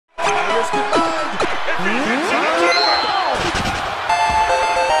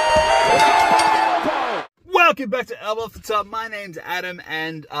Welcome back to Elbow Off the Top. My name's Adam,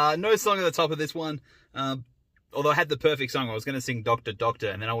 and no song at the top of this one. Although I had the perfect song. I was going to sing Doctor Doctor,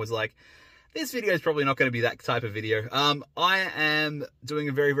 and then I was like, this video is probably not going to be that type of video. I am doing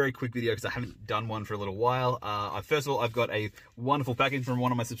a very, very quick video because I haven't done one for a little while. First of all, I've got a wonderful package from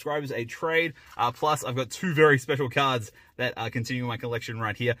one of my subscribers, a trade. Plus, I've got two very special cards that are continuing my collection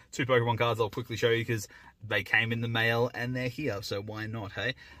right here. Two Pokemon cards I'll quickly show you because they came in the mail and they're here, so why not,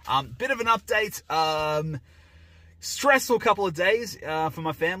 hey? Bit of an update. Stressful couple of days for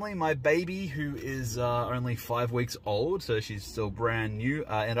my family. My baby, who is only 5 weeks old, so she's still brand new,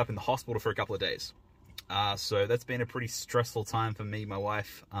 ended up in the hospital for a couple of days. So that's been a pretty stressful time for me, my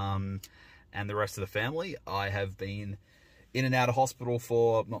wife, and the rest of the family. I have been in and out of hospital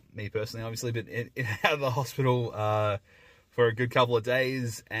for, not me personally, obviously, but in and out of the hospital for a good couple of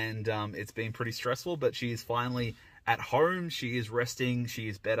days, and it's been pretty stressful, but she is finally at home. She is resting. She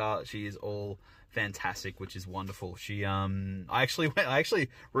is better. She is all fantastic, which is wonderful. I actually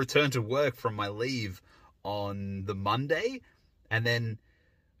returned to work from my leave on the Monday, and then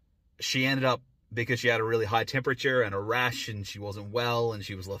she ended up, because she had a really high temperature and a rash, and she wasn't well, and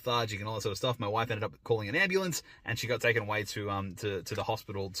she was lethargic and all that sort of stuff. My wife ended up calling an ambulance, and she got taken away to the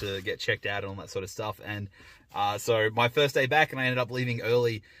hospital to get checked out and all that sort of stuff. And so my first day back, and I ended up leaving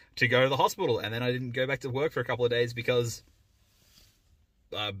early to go to the hospital, and then I didn't go back to work for a couple of days because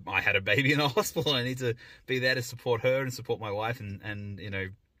I had a baby in a hospital. I need to be there to support her and support my wife, and you know,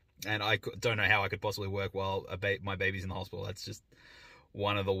 and I don't know how I could possibly work while my baby's in the hospital. That's just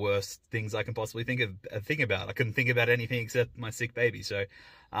one of the worst things I can possibly think about. I couldn't think about anything except my sick baby. So,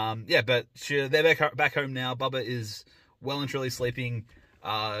 yeah, but they're back home now. Bubba is well and truly sleeping,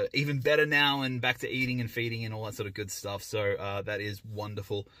 even better now, and back to eating and feeding and all that sort of good stuff. So that is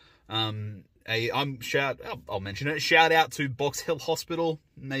wonderful. I'll mention it. Shout out to Box Hill Hospital.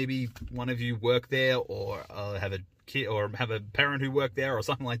 Maybe one of you work there, or have a kid, or have a parent who work there, or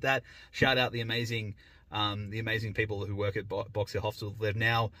something like that. Shout out the amazing people who work at Box Hill Hospital. They've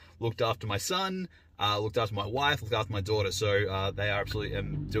now looked after my son, looked after my wife, looked after my daughter. So they are absolutely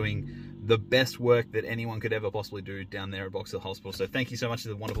doing the best work that anyone could ever possibly do down there at Box Hill Hospital. So thank you so much to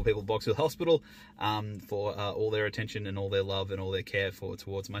the wonderful people at Box Hill Hospital for all their attention and all their love and all their care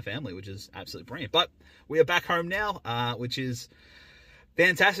towards my family, which is absolutely brilliant. But we are back home now, which is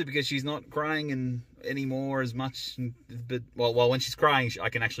fantastic because she's not crying anymore as much. But well, when she's crying, I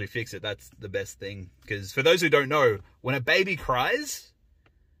can actually fix it. That's the best thing. Because for those who don't know, when a baby cries,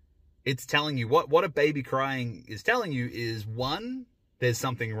 it's telling you what a baby crying is telling you is, 1, there's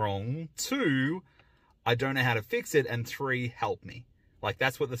something wrong. 2, I don't know how to fix it. And 3, help me. Like,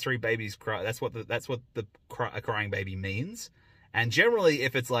 that's what the 3 babies cry. That's what a crying baby means. And generally,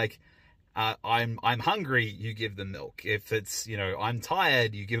 if it's like, I'm hungry, you give them milk. If it's, you know, I'm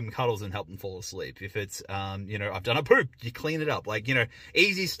tired, you give them cuddles and help them fall asleep. If it's, you know, I've done a poop, you clean it up. Like, you know,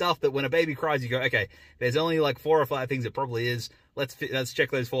 easy stuff that when a baby cries, you go, okay, there's only like 4 or 5 things it probably is. Let's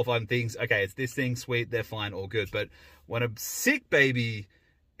check those 4 or 5 things. Okay, it's this thing, sweet, they're fine, all good. But when a sick baby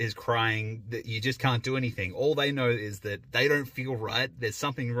is crying, that you just can't do anything. All they know is that they don't feel right. There's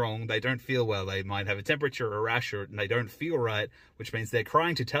something wrong. They don't feel well. They might have a temperature or a rash, and they don't feel right, which means they're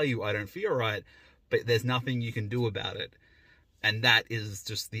crying to tell you, I don't feel right, but there's nothing you can do about it. And that is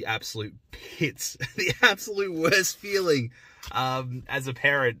just the absolute pits, the absolute worst feeling as a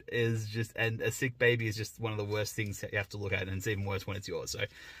parent is just, and a sick baby is just one of the worst things that you have to look at, and it's even worse when it's yours. So,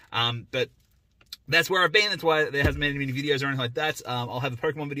 but that's where I've been. That's why there hasn't been any videos or anything like that. I'll have a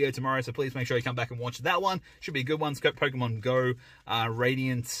Pokemon video tomorrow, so please make sure you come back and watch that one. Should be a good one. Pokemon Go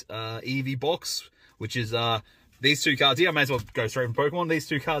Radiant Eevee box, which is these 2 cards here. I may as well go straight from Pokemon. These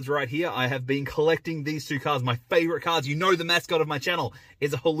 2 cards right here. I have been collecting these 2 cards. My favorite cards. You know the mascot of my channel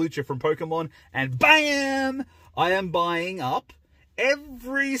is a Hawlucha from Pokemon. And bam! I am buying up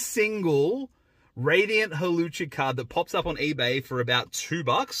every single Radiant Hawlucha card that pops up on eBay for about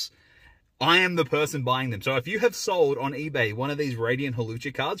 $2. I am the person buying them. So if you have sold on eBay one of these Radiant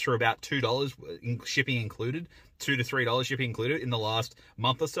Hawlucha cards for about $2, shipping included, $2 to $3 shipping included in the last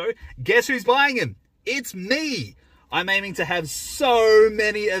month or so, guess who's buying them? It's me. I'm aiming to have so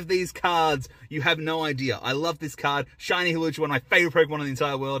many of these cards. You have no idea. I love this card. Shiny Hawlucha, one of my favorite Pokemon in the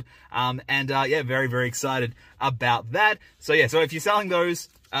entire world. Yeah, very, very excited about that. So yeah, so if you're selling those,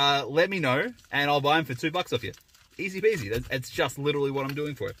 let me know, and I'll buy them for $2 off you. Easy peasy. It's just literally what I'm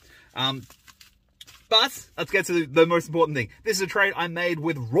doing for it. But let's get to the most important thing. This is a trade I made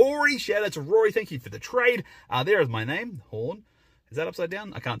with Rory. Shout out to Rory. Thank you for the trade. There is my name, Horn. Is that upside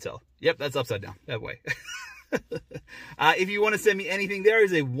down? I can't tell. Yep, that's upside down. That way. If you want to send me anything, there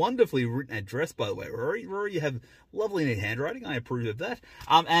is a wonderfully written address, by the way, Rory. Rory, you have lovely neat handwriting. I approve of that.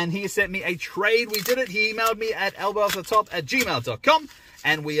 And he sent me a trade. We did it. He emailed me at elbowofthetop@gmail.com.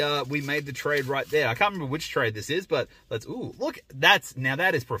 And we made the trade right there. I can't remember which trade this is, but ooh, look, now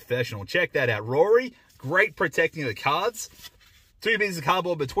that is professional. Check that out. Rory, great protecting of the cards. 2 pieces of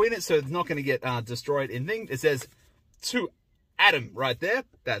cardboard between it, so it's not going to get destroyed in things. It says, to Adam right there.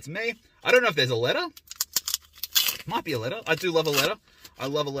 That's me. I don't know if there's a letter. Might be a letter. I do love a letter. I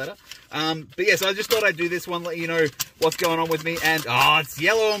love a letter. But yeah, so I just thought I'd do this one, let you know what's going on with me. And, it's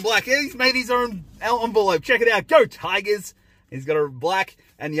yellow and black. Yeah, he's made his own envelope. Check it out. Go Tigers. He's got a black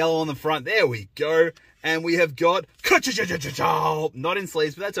and yellow on the front. There we go. And we have got Cotchin, not in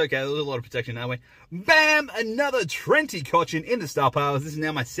sleeves, but that's okay. There's a lot of protection that way. Bam! Another Trenty Cotchin into Star Powers. This is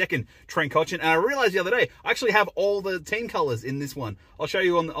now my second Trent Cotchin. And I realized the other day, I actually have all the team colors in this one. I'll show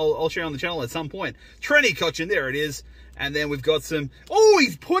you I'll show you on the channel at some point. Trenty Cotchin, there it is. And then we've got some,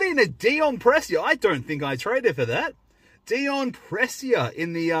 he's put in a Dion Pressia. I don't think I traded for that. Dion Pressia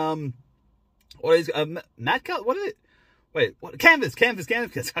in the, matte color? What is it? Wait, what? Canvas.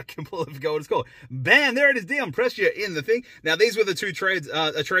 I completely forgot what it's called. Bam, there it is, Dion Pressia in the thing. Now, these were the 2 trades.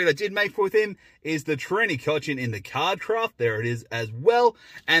 A trade I did make with him is the Trenty Cotchin in the card craft. There it is as well.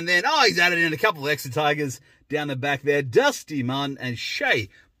 And then, he's added in a couple of extra Tigers down the back there. Dusty Munn and Shea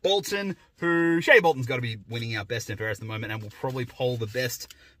Bolton, Shea Bolton's got to be winning our best and fairest at the moment and will probably poll the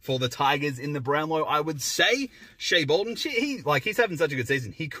best for the Tigers in the Brownlow, I would say. Shea Bolton, he's having such a good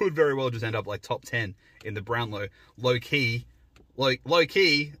season. He could very well just end up like top 10 in the Brownlow. Low key,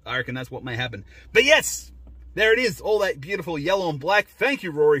 I reckon that's what may happen. But yes, there it is, all that beautiful yellow and black. Thank you,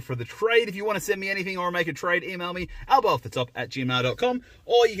 Rory, for the trade. If you want to send me anything or make a trade, email me, elbowofthetop@gmail.com,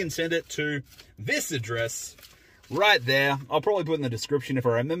 or you can send it to this address right there. I'll probably put in the description if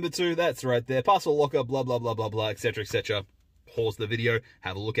I remember to. That's right there. Parcel locker, blah, blah, blah, blah, blah, etc., etc. Pause the video,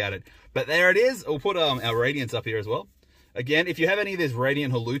 have a look at it. But there it is. We'll put our Radiants up here as well. Again, if you have any of this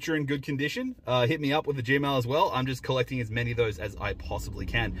Radiant Hawlucha in good condition, hit me up with the Gmail as well. I'm just collecting as many of those as I possibly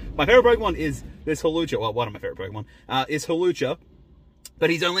can. My favorite Pokemon is this Hawlucha. Well, one of my favorite Pokemon is Hawlucha. But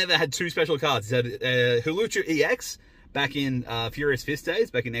he's only ever had 2 special cards. He's had Hawlucha EX back in Furious Fist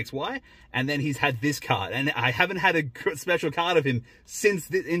days, back in XY, and then he's had this card, and I haven't had a special card of him since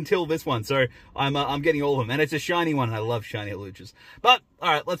until this one, so I'm getting all of them, and it's a shiny one, and I love shiny Hawluchas. But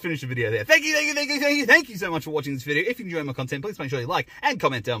alright, let's finish the video there. Thank you so much for watching this video. If you enjoy my content, please make sure you like and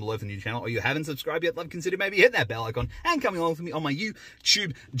comment down below for the new channel, or you haven't subscribed yet, consider maybe hitting that bell icon and coming along with me on my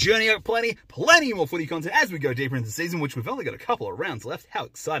YouTube journey. Plenty more footy content as we go deeper into the season, which we've only got a couple of rounds left. How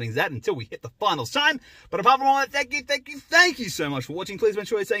exciting is that until we hit the finals time? But apart from all that, thank you so much for watching. Please make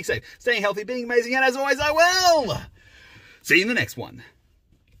sure you're staying safe, staying healthy, being amazing, and as always, I will see you in the next one.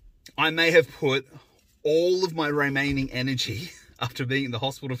 I may have put all of my remaining energy after being in the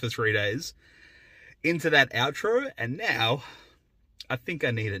hospital for 3 days into that outro, and now I think I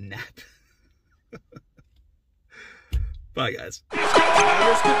need a nap. Bye, guys.